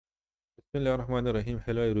बिस्मिल्लाहिर्रहमानिर्रहीम।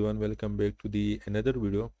 Hello everyone, welcome back to the another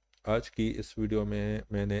video. आज की इस वीडियो में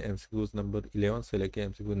मैंने एमसीक्यूज़ नंबर 11 से लेके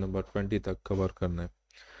एमसीक्यूज़ नंबर 20 तक कवर करना है।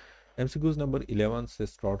 एमसीक्यूज़ नंबर 11 से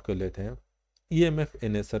स्टार्ट कर लेते हैं। EMF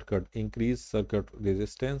in A circuit, increase circuit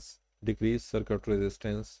resistance, decrease circuit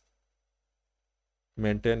resistance,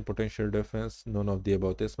 maintain potential difference, none of the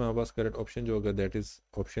above. तो इसमें हमारे पास करेक्ट ऑप्शन जो होगा that is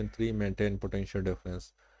option 3, maintain potential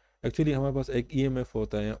difference. Actually हमारे पास एक ईएमएफ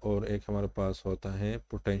होता है और एक हमारे पास होता है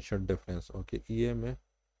पोटेंशियल डिफरेंस। ओके, ईएमएफ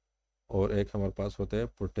और एक हमारे पास होता है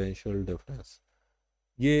पोटेंशियल डिफरेंस।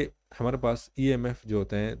 ये हमारे पास ईएमएफ जो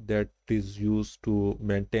होते हैं that is use to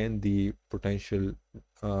maintain the potential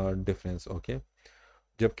difference. Okay,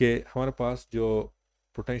 जबकि हमारे पास जो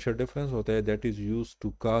पोटेंशियल डिफरेंस होता है that is use to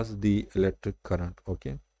cause the electric current.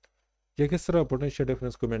 Okay, ये किस तरह पोटेंशियल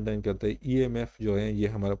डिफरेंस को मेंटेन करता है? ईएमएफ जो है ये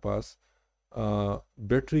हमारे पास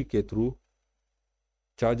बैटरी के थ्रू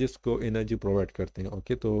चार्जेस को एनर्जी प्रोवाइड करते हैं।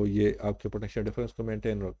 ओके, तो ये आपके पोटेंशियल डिफरेंस को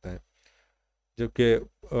मेंटेन रखता है, जबकि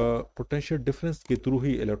पोटेंशियल डिफरेंस के थ्रू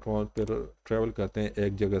ही इलेक्ट्रॉन पर ट्रेवल करते हैं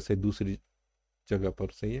एक जगह से दूसरी जगह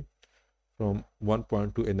पर। सही है, from one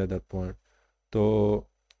point two another point. तो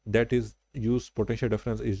that is use potential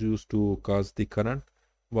difference is use to cause the current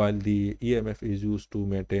while the EMF is used to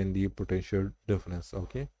maintain the potential difference.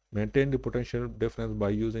 Okay, maintain the potential difference by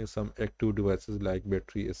using some active devices like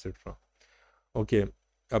battery etc. Okay,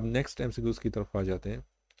 अब next MCQs की तरफ आ जाते हैं।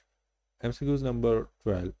 MCQs number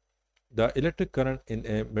 12. The electric current in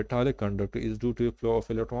a metallic conductor is due to the flow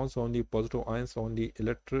of electrons only, positive ions only,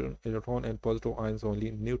 electron and positive ions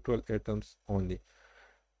only, neutral atoms only.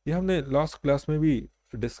 ये हमने last class में भी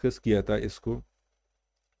discuss किया था इसको,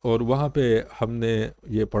 और वहाँ पे हमने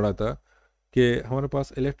ये पढ़ा था कि हमारे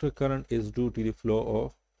पास electric current is due to the flow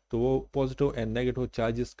of, तो वो पॉजिटिव एंड नेगेटिव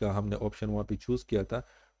चार्जेस का हमने ऑप्शन वहाँ पे चूज़ किया था।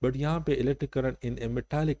 बट यहाँ पे electric current in A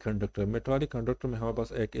metallic conductor, metallic conductor में हमारे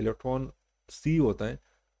पास एक इलेक्ट्रॉन सी होता है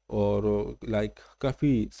और लाइक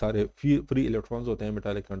काफ़ी सारे फ्री इलेक्ट्रॉन्स होते हैं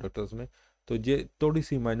मेटालिक कंडक्टर्स में। तो ये थोड़ी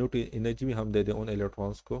सी माइन्यूट एनर्जी भी हम दे दें उन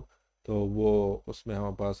इलेक्ट्रॉन्स को, तो वो उसमें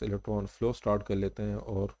हमारे पास इलेक्ट्रॉन फ्लो स्टार्ट कर लेते हैं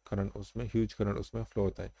और करंट उसमें, ह्यूज करंट उसमें फ्लो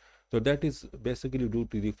होता है। So that is basically due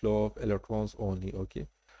to the flow of electrons only. Okay.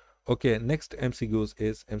 Okay. Next MCQs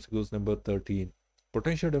is MCQs number 13.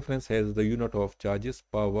 Potential difference has the unit of charges,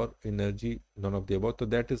 power, energy, none of the above. So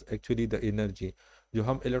that is actually the energy जो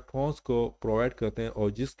हम electrons को provide करते हैं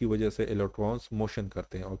और जिसकी वजह से electrons motion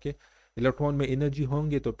करते हैं। ओके, इलेक्ट्रॉन में एनर्जी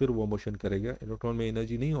होंगे तो फिर वो मोशन करेगा, इलेक्ट्रॉन में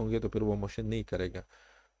एनर्जी नहीं होंगे तो फिर वो मोशन नहीं करेगा।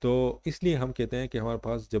 तो इसलिए हम कहते हैं कि हमारे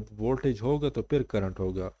पास जब वोल्टेज होगा तो फिर करंट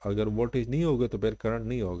होगा, अगर वोल्टेज नहीं होगा तो फिर करंट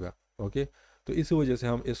नहीं होगा। ओके, तो इसी वजह से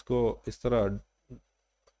हम इसको इस तरह,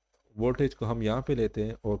 वोल्टेज को हम यहाँ पे लेते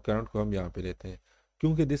हैं और करंट को हम यहाँ पे लेते हैं,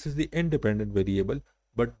 क्योंकि this is the independent variable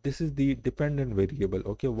but this is the dependent variable.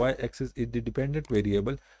 Okay, Y axis is the dependent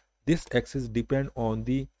variable, this axis depend on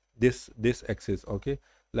the this axis. Okay,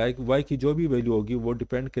 like why की जो भी वैल्यू होगी वो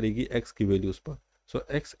डिपेंड करेगी एक्स की values पर। So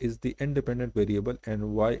x is the independent variable and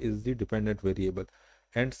y is the dependent variable.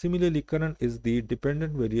 And similarly, current is the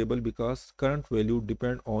dependent variable because current value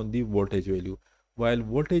depend on the voltage value. While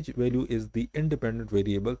voltage value is the independent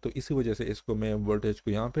variable, तो इसी वजह से इसको मैं voltage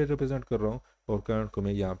को यहाँ पे represent कर रहा हूँ और current को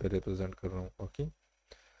मैं यहाँ पे represent कर रहा हूँ। Okay?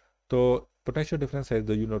 तो potential difference has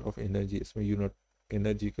the unit of energy, इसमें unit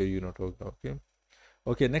energy का unit होगा। Okay?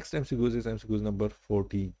 Okay, next MCQ is MCQ number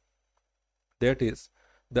 14. That is,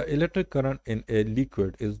 the electric current in a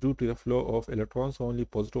liquid is due to the flow of electrons only,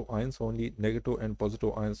 positive ions only, negative and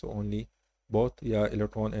positive ions only, both, या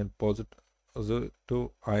electron and positive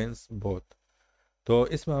ions both. तो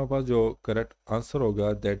इसमें हमारे पास जो correct answer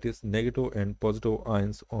होगा that is negative and positive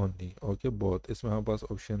ions only. Okay, both, इसमें हमारे पास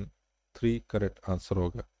option 3 correct answer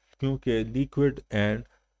होगा, क्योंकि लिक्विड एंड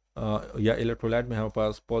या इलेक्ट्रोलाइट में हमारे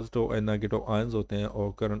पास पॉजिटिव एंड नेगेटिव आयंस होते हैं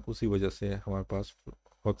और करंट उसी वजह से हमारे पास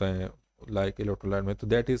होता है लाइक इलेक्ट्रोलाइट में, तो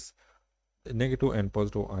that is negative and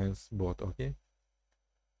positive ions both. Okay,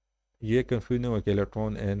 ये कंफ्यूजन हुआ कि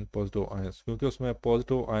इलेक्ट्रॉन एंड पॉजिटिव आयंस, क्योंकि उसमें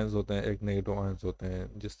पॉजिटिव आयंस होते हैं, एक नेगेटिव आयंस होते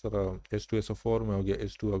हैं, जिस तरह H2SO4 में हो गया,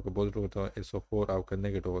 H2 आपका पॉजिटिव होता है, SO4 आपका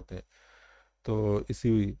नेगेटिव होते हैं। तो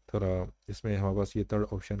इसी तरह इसमें हमारे पास ये थर्ड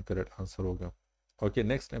ऑप्शन करेक्ट आंसर होगा। Okay,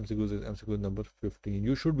 next MCQs is MCQ number 15.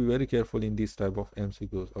 You should be very careful in this type of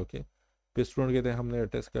MCQs. Okay, फिर स्टूडेंट कहते हैं हमने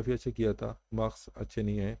टेस्ट काफ़ी अच्छा किया था, मार्क्स अच्छे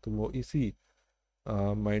नहीं आए, तो वो इसी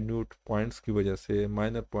माइन्यूट पॉइंट्स की वजह से,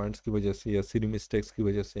 माइनर पॉइंट्स की वजह से या सीरी मिस्टेक्स की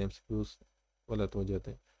वजह से MCQs गलत हो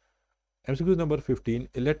जाते हैं। MCQ number 15.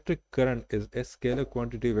 Electric current is a scalar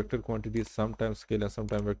quantity, vector quantity, sometime scalar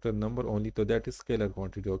sometime vector number only, तो that is scalar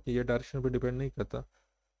quantity. Okay, ये डायरेक्शन पे डिपेंड नहीं करता,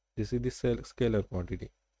 this is the scalar quantity.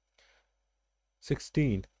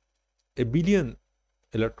 16. A billion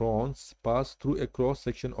electrons pass through a cross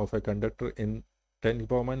section of a conductor in 10 to the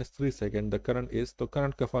power minus 3 second, the current is, तो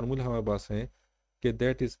current का formula हमारे पास है कि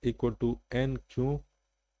that is equal to NQ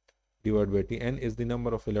divided by T. N is the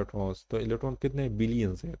number of electrons, तो electron कितने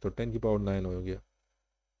billions हैं, तो 10 की पावर 9 हो गया.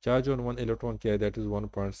 चार्ज ऑन वन इलेक्ट्रॉन क्या है, दैट इज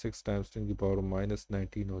 1.6 टाइम्स 10 की पावर माइनस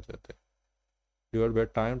 19 हो जाता है. डिवाइड बाय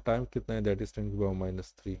टाइम, टाइम कितना है, दैट इज 10 की पावर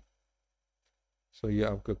माइनस 3. सो ये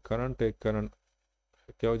आपका करंट है. करंट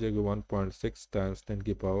क्या हो जाएगा, 1.6 टाइम्स 10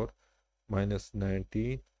 की पावर माइनस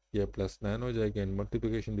 19, या प्लस 9 हो जाएगा. And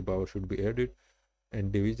multiplication the power should be added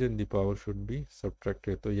and division the power should be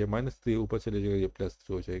subtracted. तो ये -3 ऊपर चले जाएगा, ये +3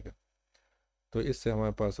 हो जाएगा. तो इससे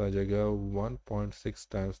हमारे पास आ जाएगा 1.6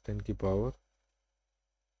 टाइम्स 10 की पावर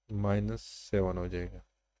 -7 हो जाएगा.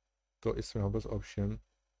 तो इसमें हमारे पास ऑप्शन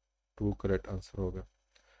 2 करेक्ट आंसर होगा.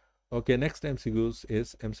 Okay, next MCQs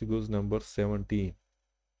is MCQs number 17.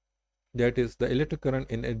 That is the electric current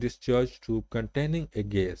in a discharge tube containing a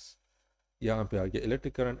gas. यहाँ पे आ गया,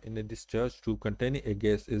 electric current in a discharge tube containing a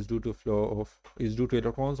gas is due to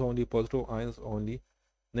electrons only, positive ions only,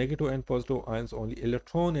 negative and positive ions only,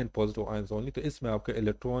 electron and positive ions only. तो इसमें आपका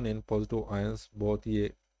electron and positive ions बहुत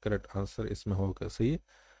ये correct answer इसमें होगा. सही है.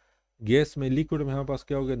 Gas में, लिक्विड में हमारे पास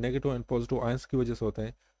क्या होगा, नेगेटिव एंड पॉजिटिव आयंस की वजह से होता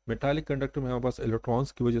है. मेटालिक कंडक्टर में हमारे पास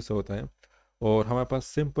इलेक्ट्रॉन्स की वजह से होता है. और हमारे पास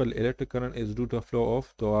simple electric current is due to flow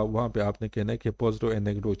of, तो आप वहाँ पे आपने कहना है कि positive and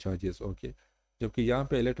negative charges. Okay, जबकि यहाँ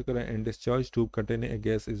पे electric current and discharge tube containing A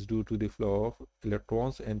gas is due to the flow of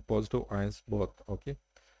electrons and positive ions both. Okay,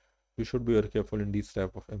 you should be very careful in these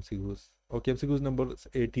type of MCQs. Okay, MCQs number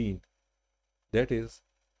 18. That is,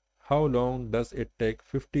 how long does it take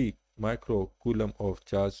 50 microcoulomb of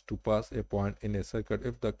charge to pass a point in a circuit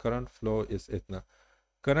if the current flow is itna?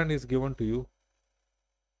 Current is given to you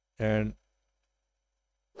and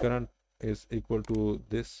current is equal to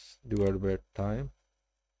this divided by time.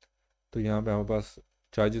 तो यहाँ पे हमारे पास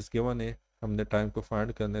charges given है, हमने time को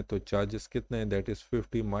find करना है. तो चार्जेस कितने हैं, दैट इज़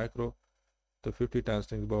 50 माइक्रो. तो 50 टाइम्स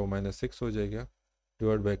 10 की पावर -6 हो जाएगा.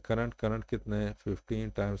 डिवाइड बाय करंट, करंट कितना है,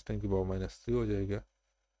 15 टाइम्स 10 की पावर -3 हो जाएगा.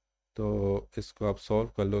 तो इसको आप सॉल्व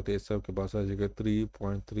कर लो तो इस सब के पास आ जाएगा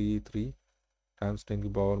 3.33 टाइम्स 10 की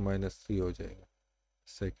पावर -3 हो जाएगा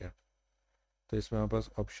सेकेंड. तो इसमें हमारे पास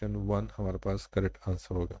ऑप्शन 1 हमारे पास करेक्ट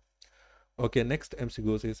आंसर होगा. Okay, next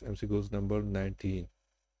MCQs is MCQs number 19.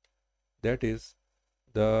 That is,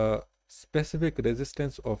 the specific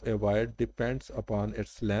resistance of a wire depends upon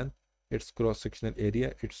its length, its cross sectional area,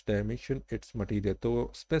 its dimension, its material. तो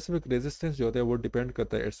specific resistance जो होता है वो depend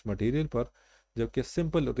करता है its material पर, जबकि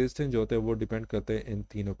simple resistance जो होता है वो डिपेंड करते हैं इन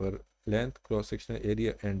तीनों पर, length, cross sectional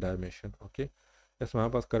area and dimension. Okay, इसमें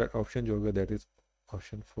हमारे पास करेक्ट ऑप्शन जो होगा that is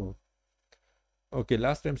option 4. Okay,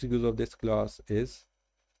 last MCQs of this class is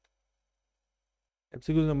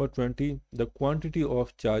MCQ number 20. The quantity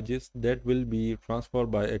of charges that will be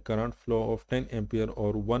transferred by a current flow of 10 ampere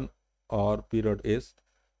or 1 hour period is.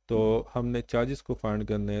 तो हमने charges को find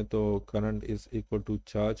करने हैं. तो current is equal to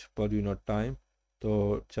charge per unit time.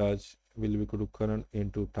 तो charge will be equal to current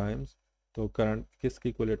into times. तो current किसकी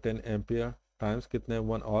equal है, 10 एम्पियर. टाइम्स कितने,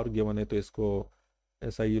 1 आवर गिवन है. तो इसको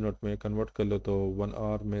ऐसा यूनिट में कन्वर्ट कर लो. तो 1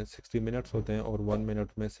 आवर में 60 मिनट्स होते हैं और 1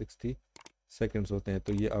 मिनट में 60 सेकेंड्स होते हैं.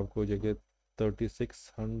 तो ये आपको हो जाएगा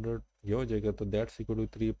 3600 ये हो जाएगा. तो दैट्स इक्वल टू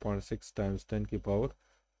 3.6 टाइम्स 10 की पावर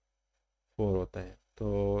 4 होता है.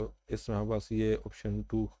 तो इसमें हमारे पास ये ऑप्शन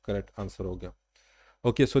 2 करेक्ट आंसर हो गया.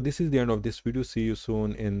 Okay, so this is the end of this video. See you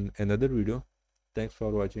soon in another video. Thanks for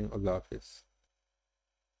watching. Allah Hafiz.